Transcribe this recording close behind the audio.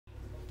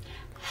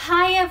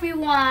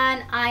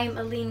everyone, I'm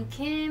Aline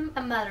Kim,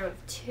 a mother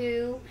of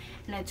two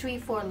and a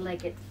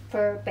 3-4-legged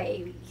fur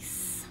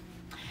babies.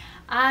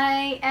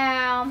 I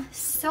am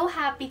so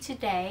happy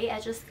today.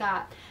 I just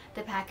got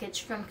the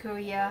package from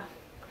Korea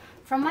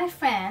from my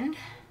friend.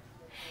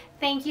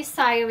 Thank you,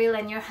 Cyril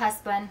and your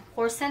husband,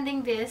 for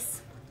sending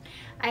this.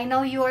 I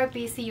know you are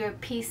busy, you're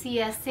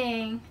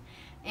PCSing,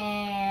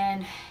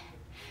 and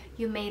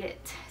you made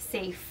it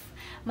safe,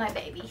 my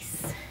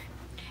babies.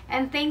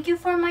 And thank you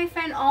for my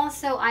friend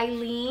also,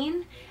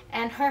 Eileen,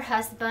 and her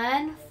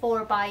husband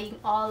for buying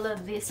all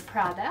of these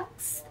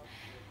products.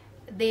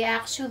 They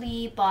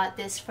actually bought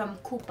this from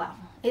Coupang.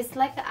 It's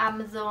like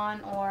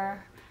Amazon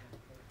or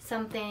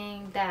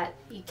something that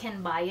you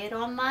can buy it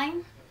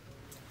online.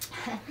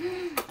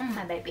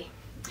 My baby.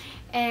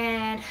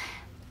 And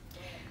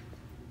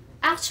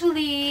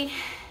actually,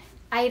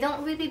 I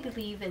don't really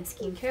believe in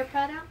skincare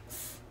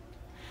products,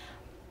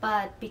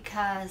 but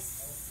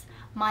because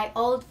my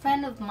old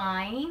friend of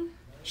mine,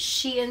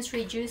 she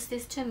introduced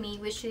this to me,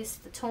 which is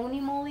the Tony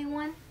Moly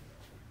one.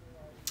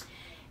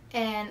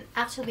 And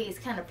actually it's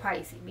kind of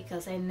pricey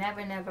because I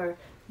never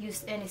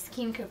used any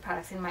skincare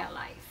products in my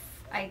life.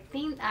 I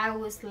think I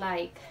was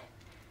like,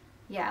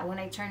 yeah, when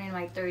I turned in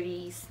my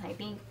 30s, I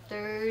think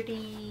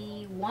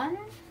 31,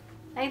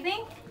 I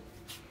think,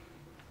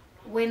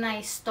 when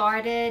I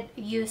started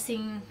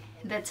using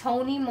the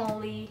Tony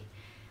Moly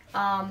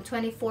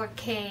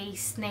 24K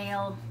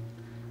Snail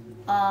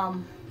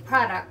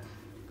product.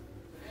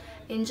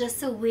 In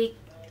just a week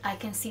I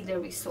can see the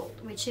result,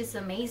 which is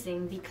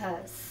amazing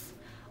because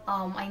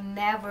I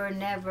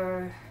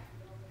never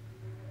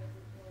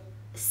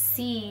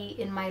see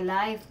in my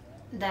life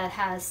that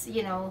has,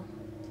 you know,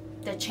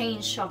 the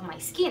change of my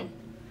skin,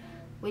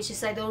 which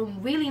is I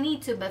don't really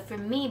need to, but for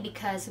me,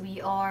 because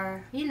we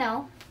are, you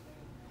know,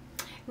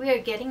 we are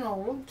getting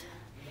old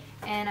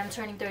and I'm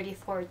turning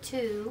 34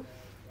 too,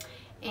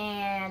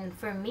 and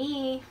for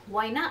me,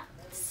 why not?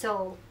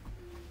 So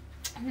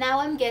now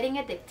I'm getting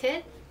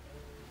addicted.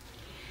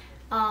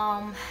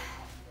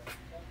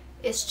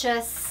 It's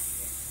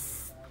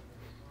just,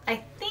 I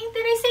think,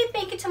 did I say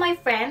thank you to my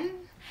friend?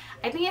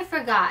 I think I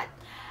forgot.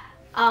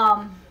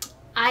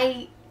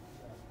 I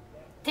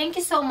thank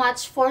you so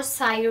much for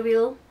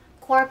Cyril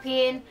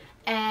Corpin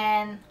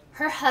and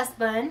her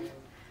husband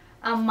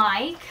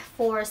Mike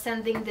for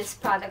sending these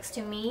products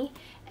to me,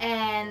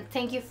 and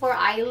thank you for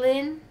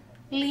Eileen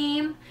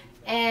Lim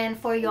and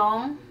for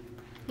Young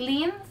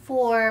Lim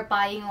for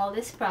buying all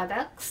these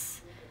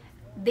products.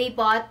 They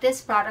bought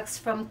these products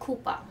from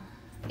Coupang.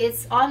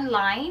 It's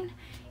online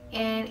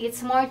and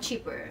it's more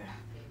cheaper,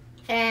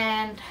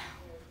 and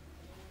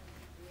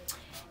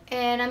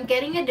I'm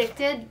getting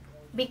addicted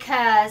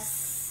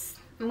because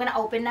I'm gonna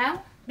open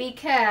now,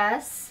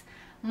 because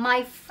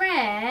my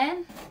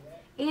friend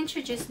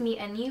introduced me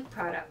a new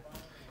product,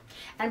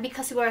 and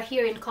because we are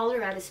here in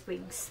Colorado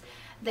Springs,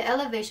 the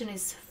elevation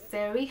is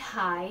very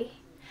high,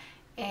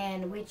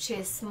 and which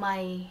is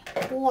my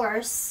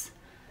pores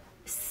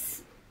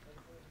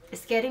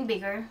is getting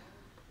bigger.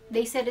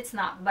 They said it's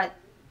not, but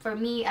for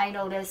me, I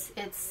notice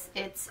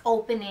it's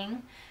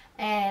opening,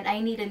 and I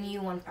need a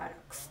new one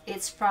products.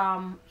 It's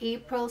from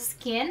April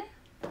Skin.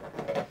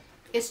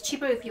 It's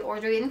cheaper if you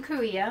order in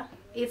Korea.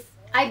 If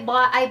I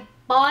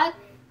bought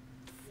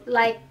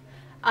like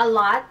a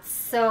lot,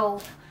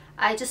 so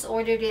I just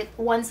ordered it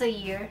once a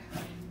year,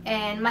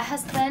 and my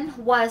husband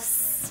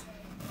was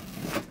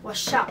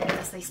shocked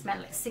because I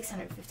spent like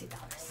 $650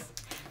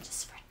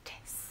 just for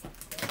this.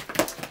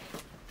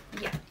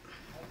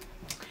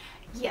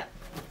 Yep,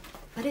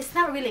 but it's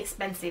not really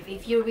expensive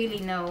if you really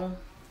know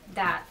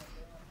that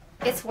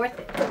it's worth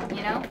it,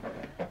 you know,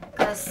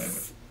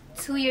 because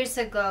 2 years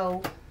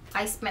ago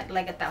I spent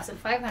like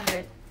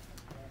 $1,500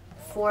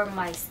 for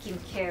my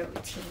skincare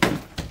routine,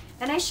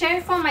 and I share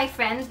it for my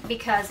friend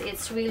because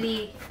it's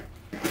really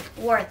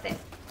worth it.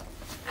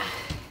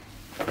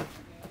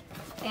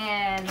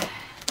 And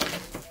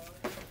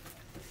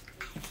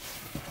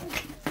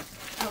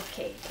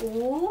okay,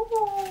 ooh,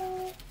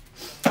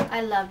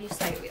 I love you,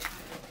 Cyril.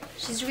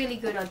 She's really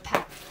good on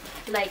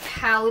like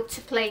how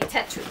to play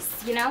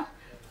Tetris, you know.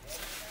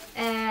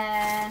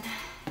 And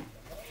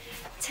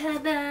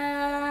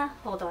ta-da!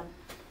 Hold on.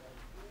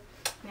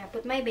 I'm gonna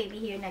put my baby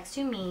here next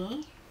to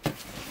me.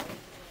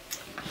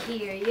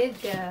 Here you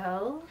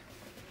go.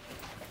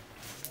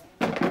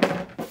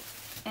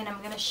 And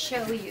I'm gonna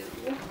show you.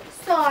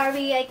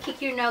 Sorry, I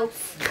kicked your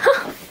nose.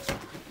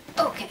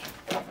 Okay.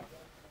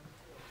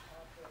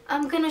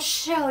 I'm gonna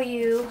show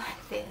you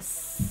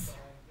this.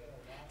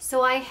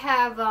 So I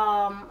have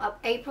a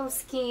April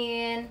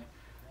Skin,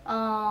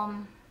 I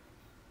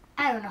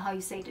don't know how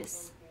you say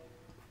this,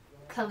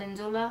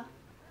 calendula.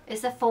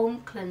 It's a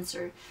foam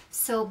cleanser.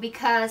 So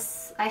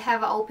because I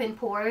have open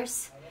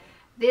pores,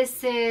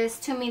 this is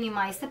to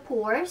minimize the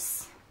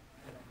pores.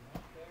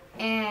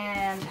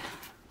 And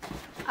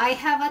I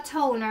have a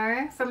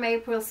toner from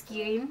April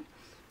Skin,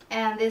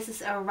 and this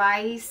is a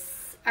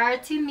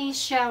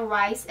Artemisia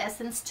Rice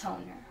Essence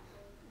Toner.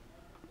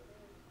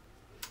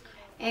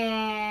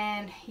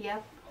 And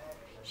yep,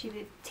 she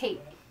did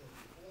tape.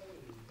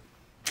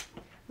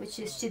 which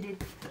is she did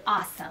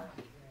awesome.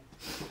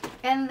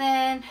 And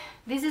then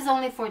this is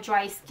only for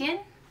dry skin,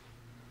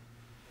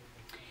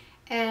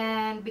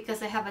 and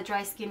because I have a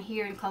dry skin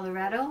here in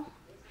Colorado,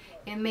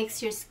 it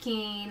makes your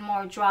skin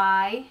more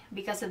dry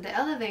because of the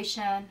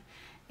elevation.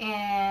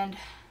 And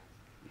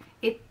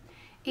it,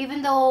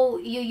 even though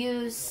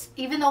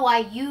I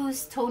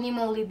used Tony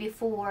Moly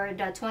before,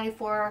 the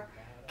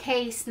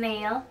 24K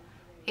Snail,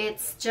 it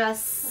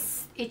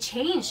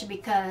changed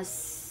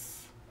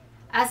because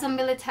as a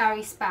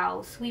military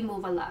spouse, we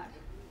move a lot.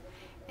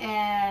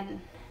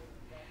 And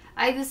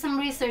I do some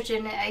research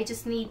and I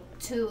just need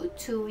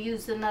to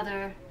use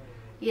another,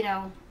 you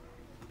know,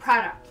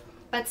 product,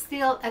 but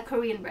still a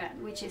Korean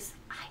brand, which is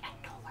I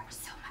adore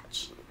so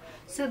much.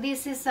 So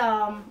this is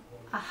a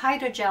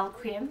hydrogel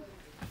cream,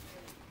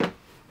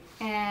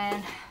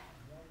 and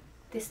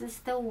this is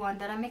the one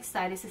that I'm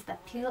excited. This is the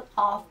peel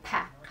off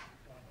pack.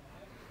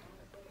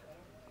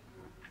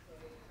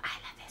 I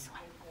love this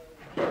one.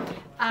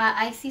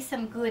 I see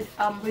some good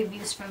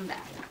reviews from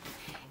that.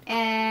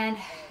 And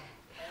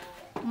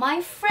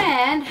my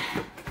friend,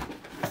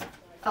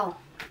 oh,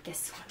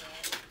 this one.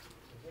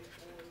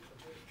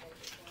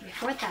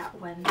 Before that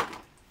one,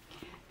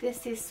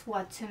 this is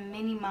what to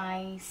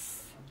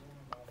minimize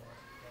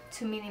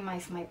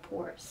my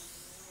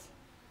pores.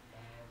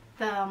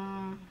 The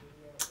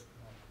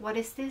what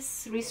is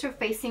this?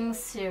 Resurfacing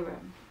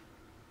serum.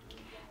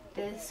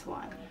 This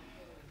one,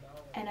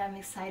 and I'm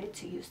excited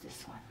to use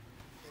this one.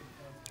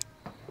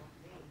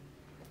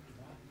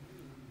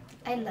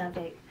 I love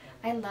it.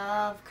 I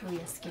love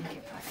Korean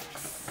skincare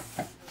products.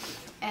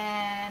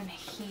 And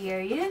here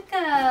you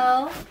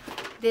go.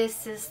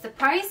 This is the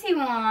pricey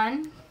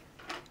one.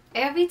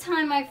 Every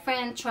time my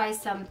friend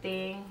tries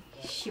something,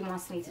 she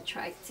wants me to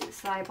try it too.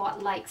 So I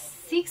bought like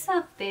 6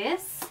 of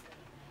this.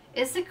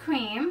 It's a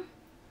cream.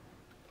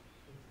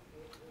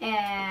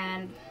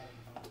 And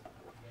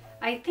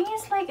I think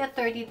it's like a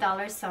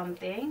 $30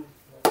 something.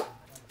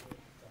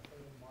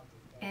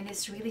 And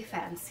it's really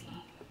fancy.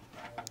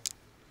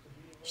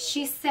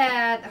 She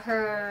said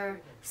her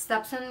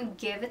stepson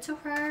gave it to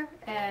her,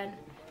 and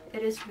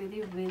it is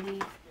really,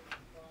 really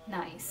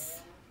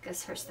nice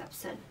because her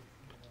stepson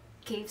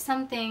gave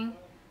something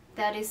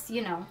that is,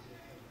 you know,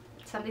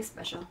 something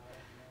special.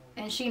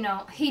 And he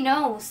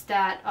knows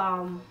that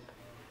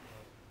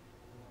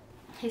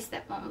his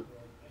stepmom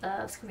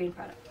loves Korean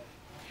product.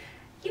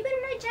 You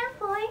better not jump,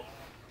 boy.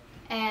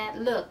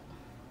 And look,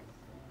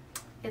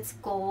 it's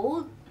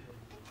gold.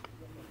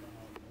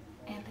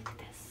 And look at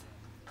this.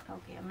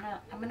 Okay,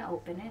 I'm gonna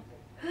open it.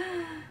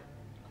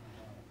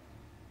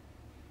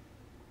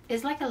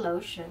 It's like a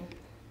lotion,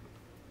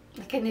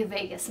 like a New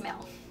Vegas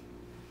smell.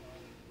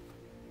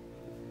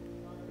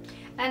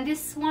 And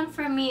this one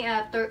for me,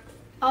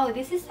 oh,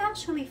 this is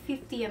actually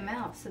 50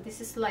 ml, so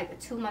this is like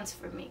 2 months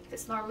for me,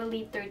 because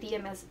normally 30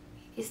 ml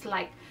is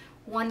like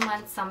 1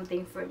 month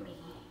something for me.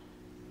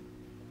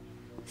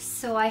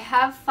 So I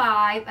have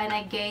 5, and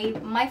I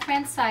gave my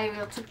friend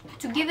Cyril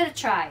to give it a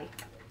try.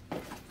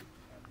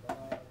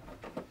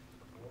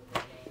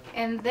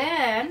 And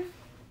then,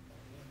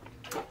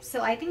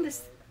 so I think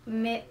this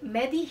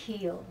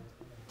Medi-Heal,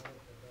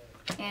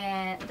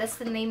 and that's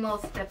the name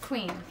of the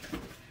cream.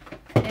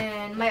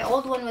 And my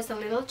old one was a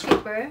little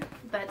cheaper,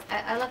 but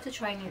I love to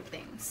try new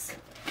things.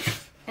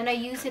 And I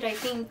use it, I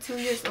think, 2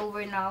 years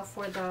over now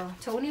for the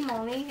Tony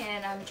Moly,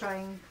 and I'm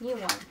trying new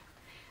one.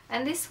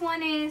 And this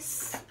one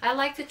is, I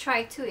like to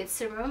try too. It's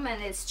serum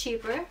and it's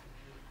cheaper.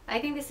 I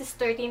think this is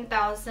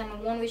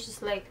 13,000 won, which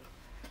is like,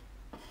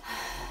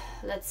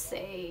 let's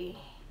say,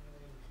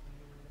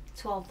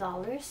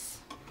 $12.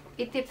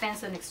 It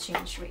depends on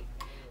exchange rate.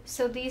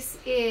 So this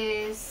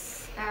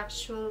is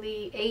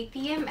actually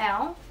 80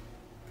 ml,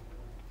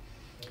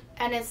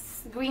 and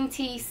it's green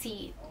tea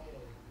seed.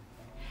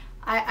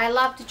 I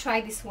love to try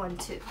this one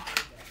too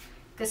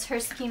because her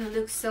skin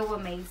looks so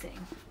amazing.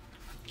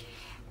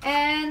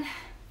 And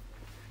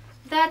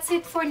that's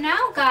it for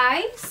now,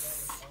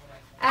 guys.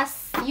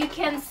 As you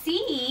can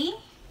see,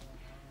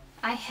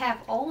 I have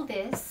all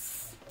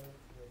this,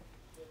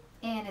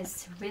 and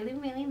it's really,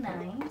 really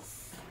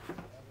nice.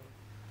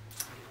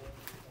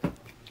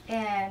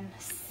 And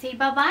say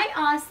bye-bye,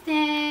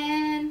 Austin.